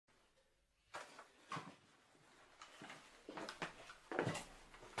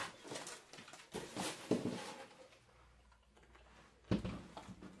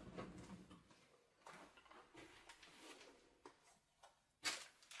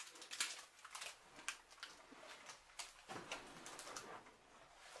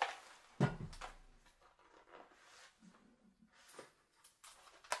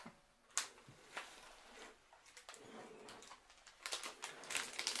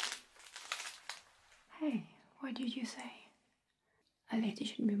What did you say? A lady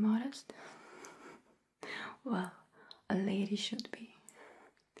should be modest? Well, a lady should be.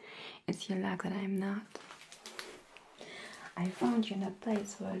 It's your luck that I'm not. I found you in a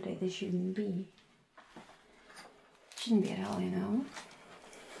place where a lady shouldn't be. Shouldn't be at all, you know?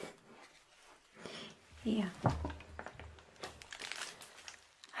 Here. I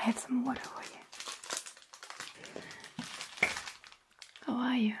have some water for you. How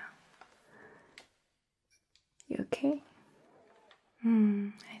are you? You okay?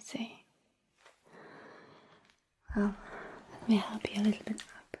 I see. Well, let me help you a little bit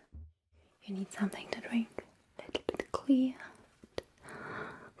up. You need something to drink. A little bit clean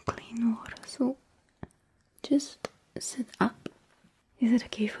water. So, just sit up. Is it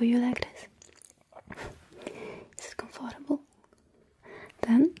okay for you like this? Is it comfortable?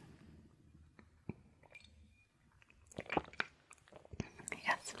 Then,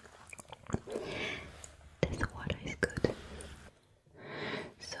 yes, this water is good.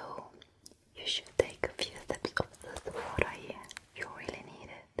 So, you should take a few sips of this water here. You really need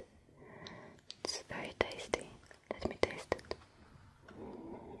it. It's very tasty. Let me taste it.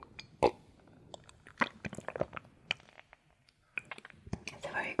 It's a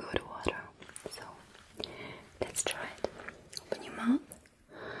very good water. So, let's try it. Open your mouth.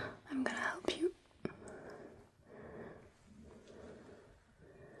 I'm gonna help you.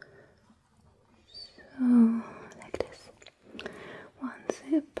 So, like this. One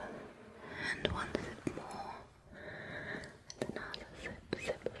sip, and one sip more, and another sip of the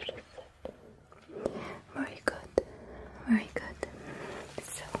sip. Very good, very good.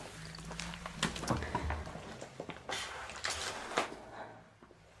 So,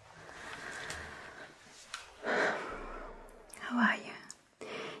 how are you?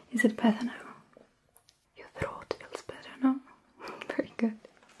 Is it better now? Your throat feels better now? Very good.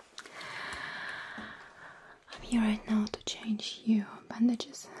 I'm here right now to change your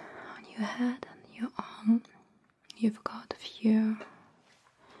bandages on your head and your arm. You've got a few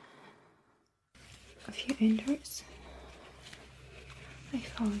injuries. I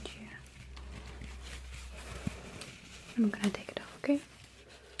found you. I'm gonna take it off, okay?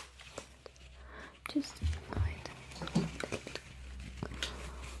 Just wait a little bit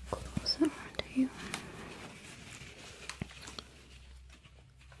closer to you.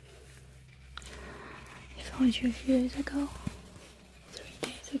 I found you a few days ago. 3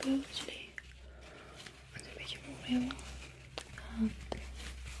 days ago, actually. On the beach of Rio. And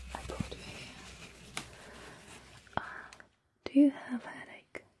I brought you here. Do you have a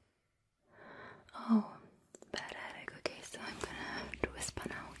headache? Oh, bad headache. Okay, so I'm gonna do a whisper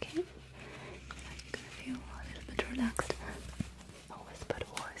now, okay? You're gonna feel a little bit relaxed. A whispered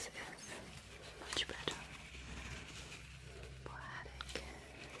voice is much better for a headache.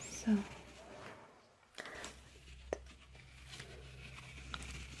 So,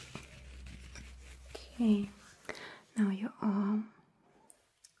 okay, now your arm.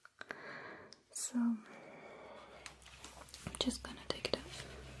 So, I'm just gonna take it off.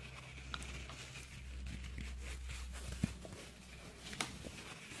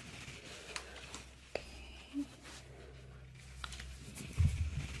 Okay.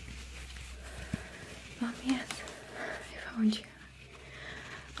 Yes, I found you.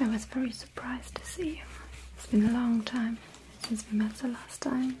 I was very surprised to see you. It's been a long time since we met the last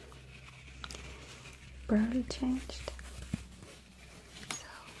time. Barely changed. So,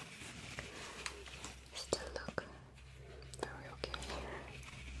 you still look very okay.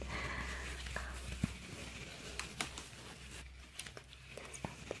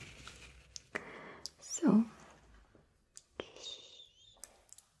 So,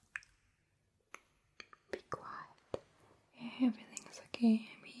 be quiet. Everything is okay.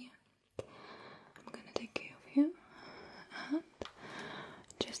 I'm here. I'm gonna take care of you. And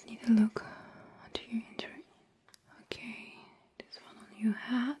just need a look at your injury. Okay, this one on your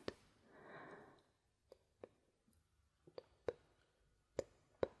head.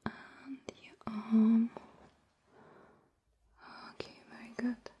 And your arm. Okay, very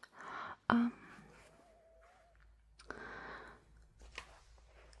good.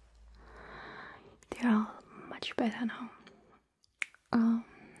 They are much better now.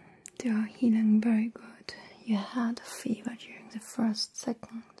 They are healing very good. You had a fever during the first 2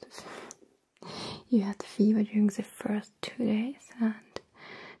 days, and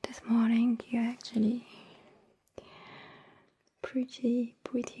this morning you're actually pretty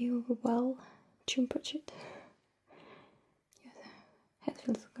well temperatured. Your head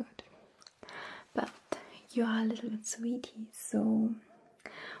feels good, but you are a little bit sweaty. So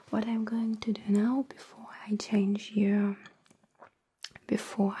what I'm going to do now, before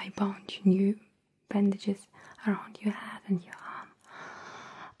I bound you bandages around your head and your arm.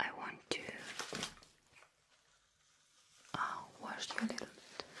 I want to wash you a little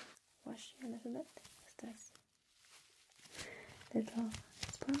bit. Wash you a little bit. What's this? Little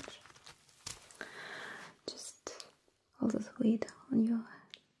sponge. Just all the sweat on your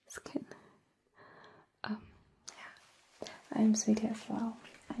skin. Yeah, I'm sweaty as well,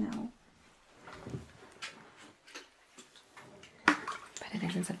 I know. But it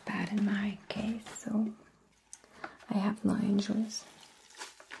isn't so bad in my case, so I have no injuries.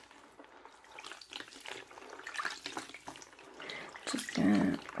 Just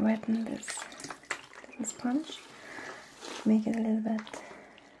gonna weten this little sponge, make it a little bit.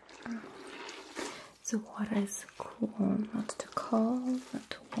 The water is cool, not too cold, not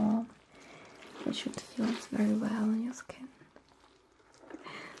too warm. It should feel very well on your skin.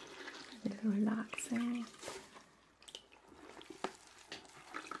 A little relaxing.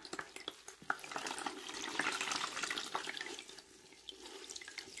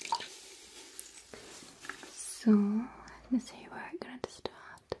 So, let me see where I'm going to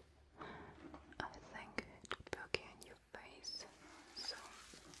start. I think it would be okay on your face. So,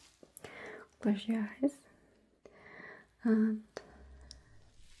 close your eyes and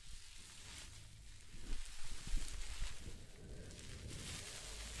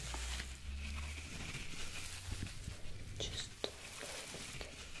just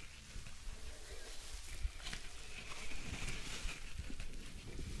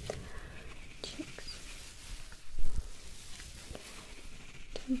cheeks.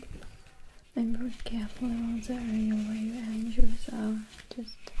 I'm very careful around the area where your injuries are.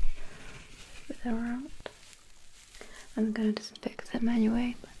 Just with around. I'm gonna disinfect them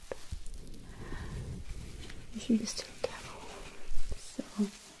anyway, but you should be still careful. So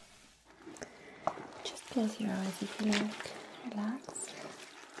just close your eyes if you like. Relax.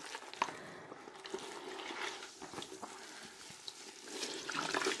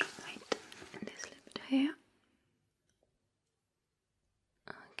 Right, and this little bit here.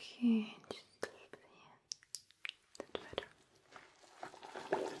 Okay, just a little bit here. That's better.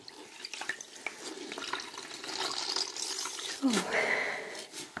 So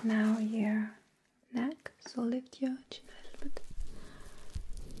now your neck, so lift your chin a little bit.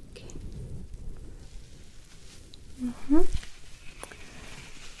 Okay.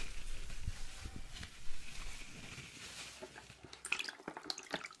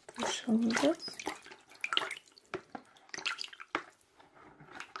 The shoulders.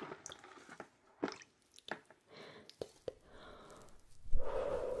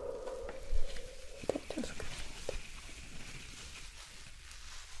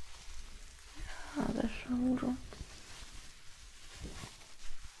 Other shoulder.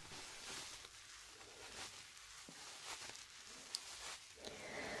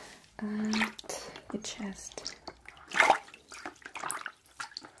 And the chest.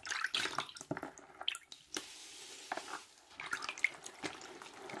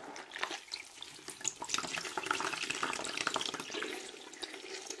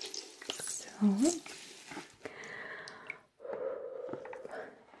 So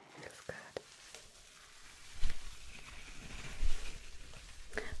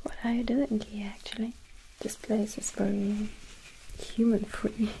what are you doing here actually? This place is very human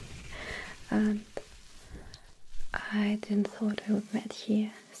free and I didn't thought I would meet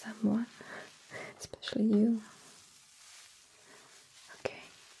here someone, especially you. Okay,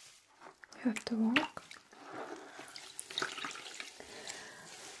 you have to walk.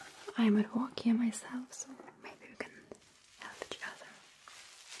 I'm at work here myself, so maybe we can help each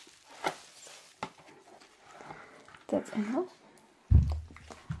other. That's enough.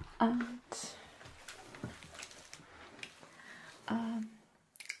 And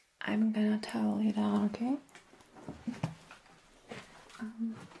I'm gonna towel you down, okay?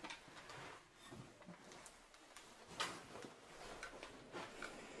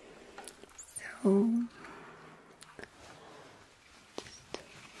 So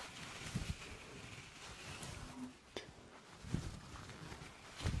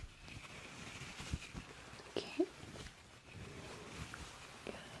okay.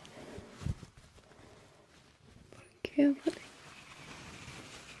 Carefully.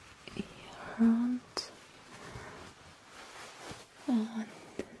 Around. And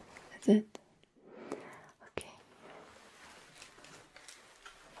that's it. Okay.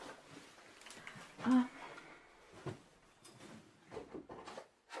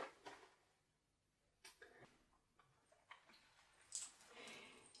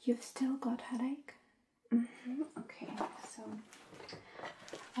 You've still got headache? Okay, so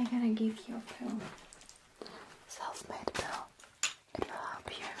I'm gonna give you a pill. Self-made pill. It will help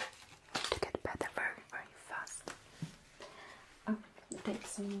you to get better very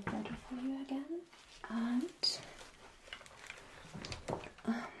some water for you again, and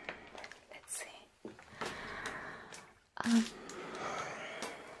let's see.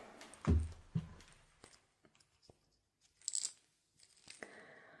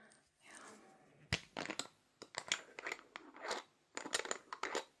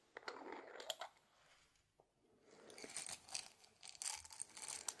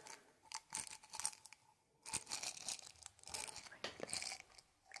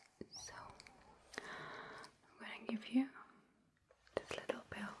 Give you this little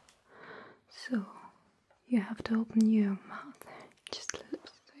pill, so you have to open your mouth just a little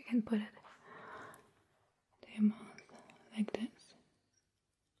bit so you can put it in your mouth like this.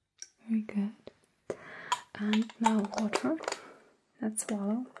 Very good. And now water. Let's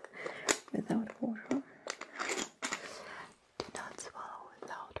swallow without water. Do not swallow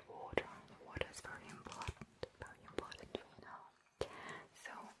without water. Water is very important for you now.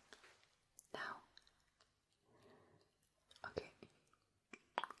 So now. Okay.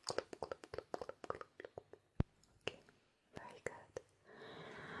 Okay, very good.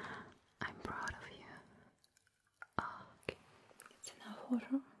 I'm proud of you. Okay, it's enough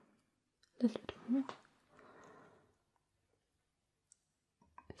water. A little bit more.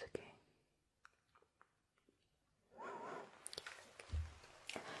 It's okay.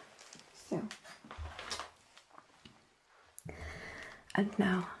 So, and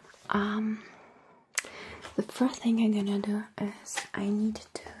now, the first thing I'm gonna do is I need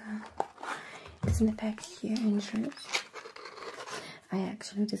to disinfect your injuries. I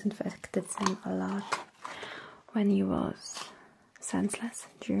actually disinfected them a lot when he was senseless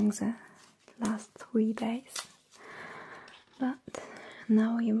during the last 3 days. But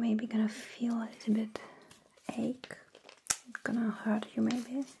now you may be gonna feel a little bit ache. It's gonna hurt you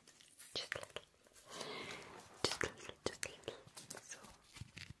maybe. Just a little. Just a little, just a little. So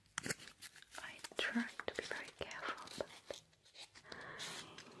I try to be very careful, but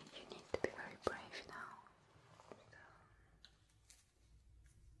you need to be very brave now.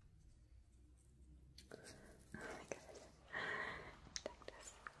 Like this.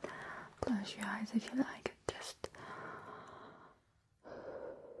 Close your eyes if you like. Just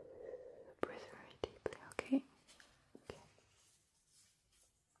breathe very deeply, okay? Okay.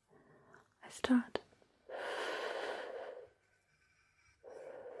 I start.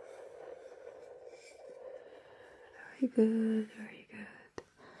 Very good, very good.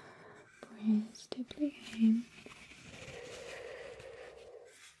 Breathe deeply in.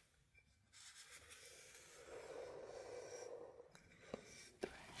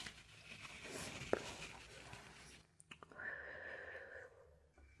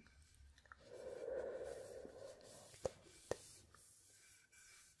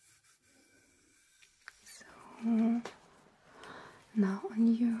 So now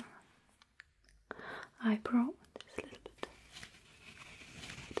on your eyebrow, just a little bit.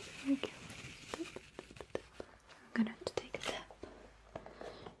 Very careful. I'm gonna have to take a tap.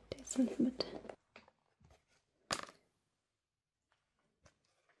 Just a little bit.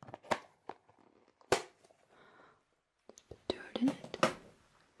 Dirt in it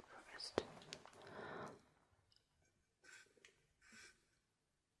first.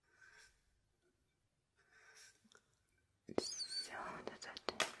 So that's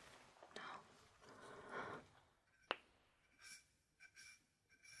it. Now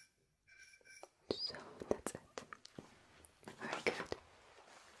so that's it. Very good.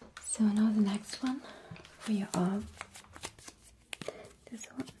 So now the next one for your arm. This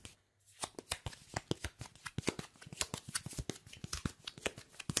one.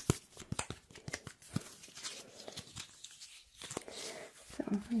 So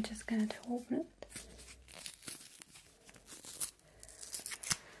I'm just going to open it.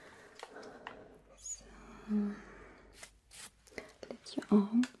 So lift your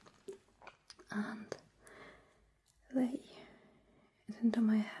arm and lay it into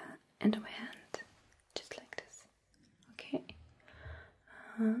my hand, just like this. Okay,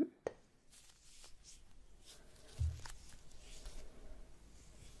 and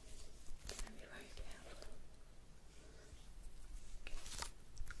be very careful. Okay.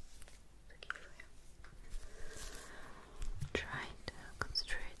 Try to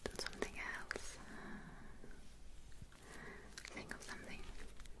concentrate on something else. Think of something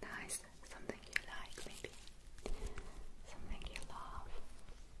nice, something you like, maybe something you love.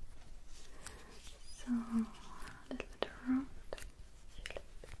 So a little bit around.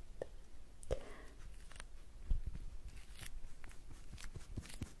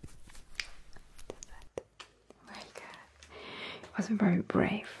 Very good. It was very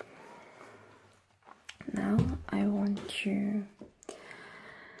brave. Now I want you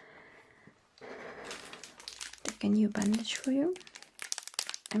make a new bandage for you.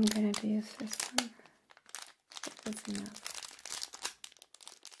 I'm gonna use this one. That's enough.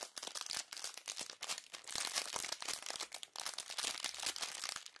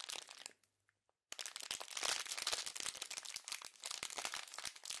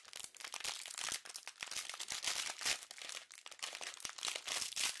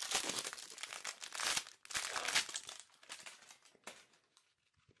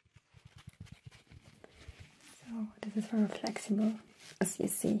 So this is very flexible, as you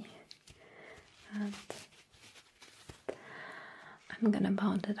see, and I'm gonna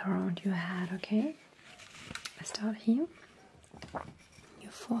bond it around your head, okay? I start here,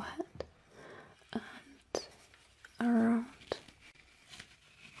 your forehead, and around.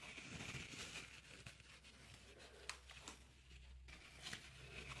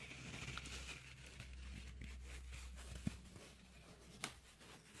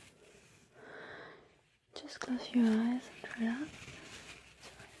 Just close your eyes and relax.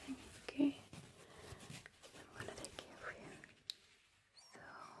 Okay, I'm gonna take care of you.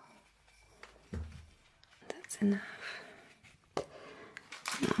 So that's enough.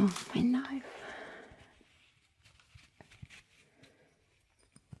 Now my knife.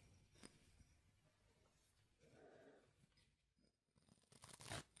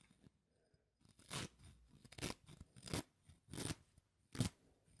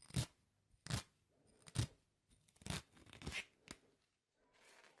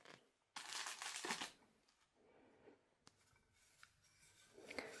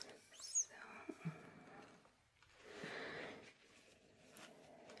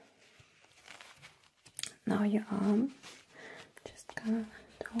 Now your arm, just gonna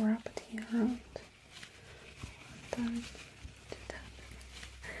wrap it here around. 1 time, 2 times,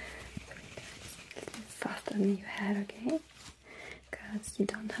 3 times. Faster than your head, okay? Because you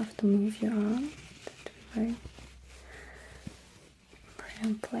don't have to move your arm. That will bring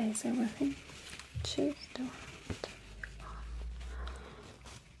in place everything. Just around your arm.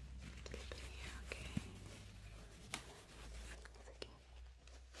 Okay.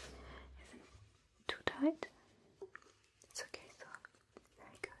 Too tight? It's okay, so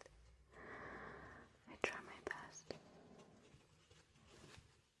very good. I try my best.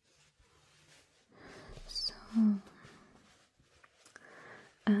 So,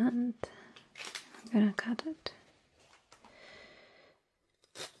 and I'm gonna cut it.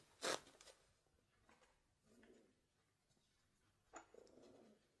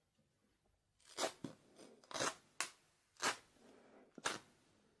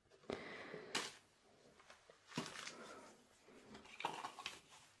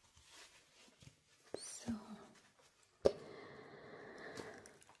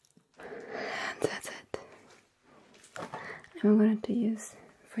 That's it. I'm going to use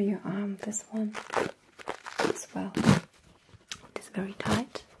for your arm this one as well. It is very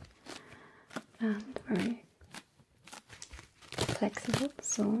tight and very flexible,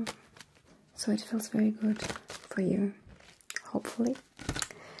 so it feels very good for you. Hopefully,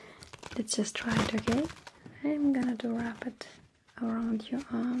 let's just try it, okay? I'm gonna wrap it around your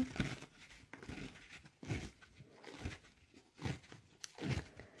arm.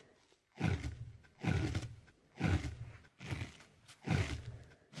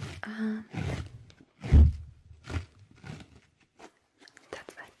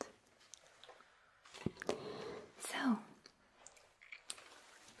 That's it. So,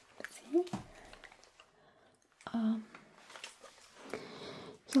 let's see.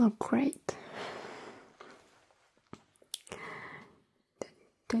 You look great.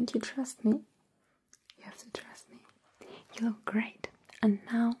 Don't you trust me? You have to trust me. You look great. And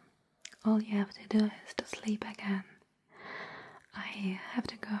now, all you have to do is to sleep again. I have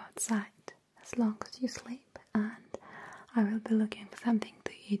to go outside as long as you sleep, and I will be looking for something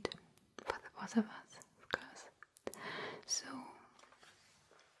to eat for the both of us, of course. So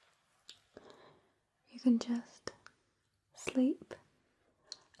you can just sleep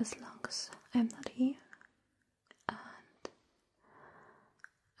as long as I'm not here, and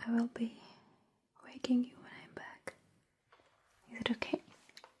I will be waking you when I'm back. Is it okay?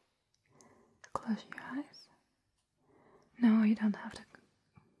 Close your eyes. No, you don't have to.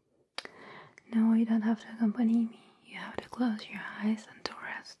 No, you don't have to accompany me. You have to close your eyes and to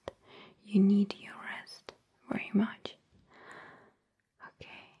rest. You need your rest very much.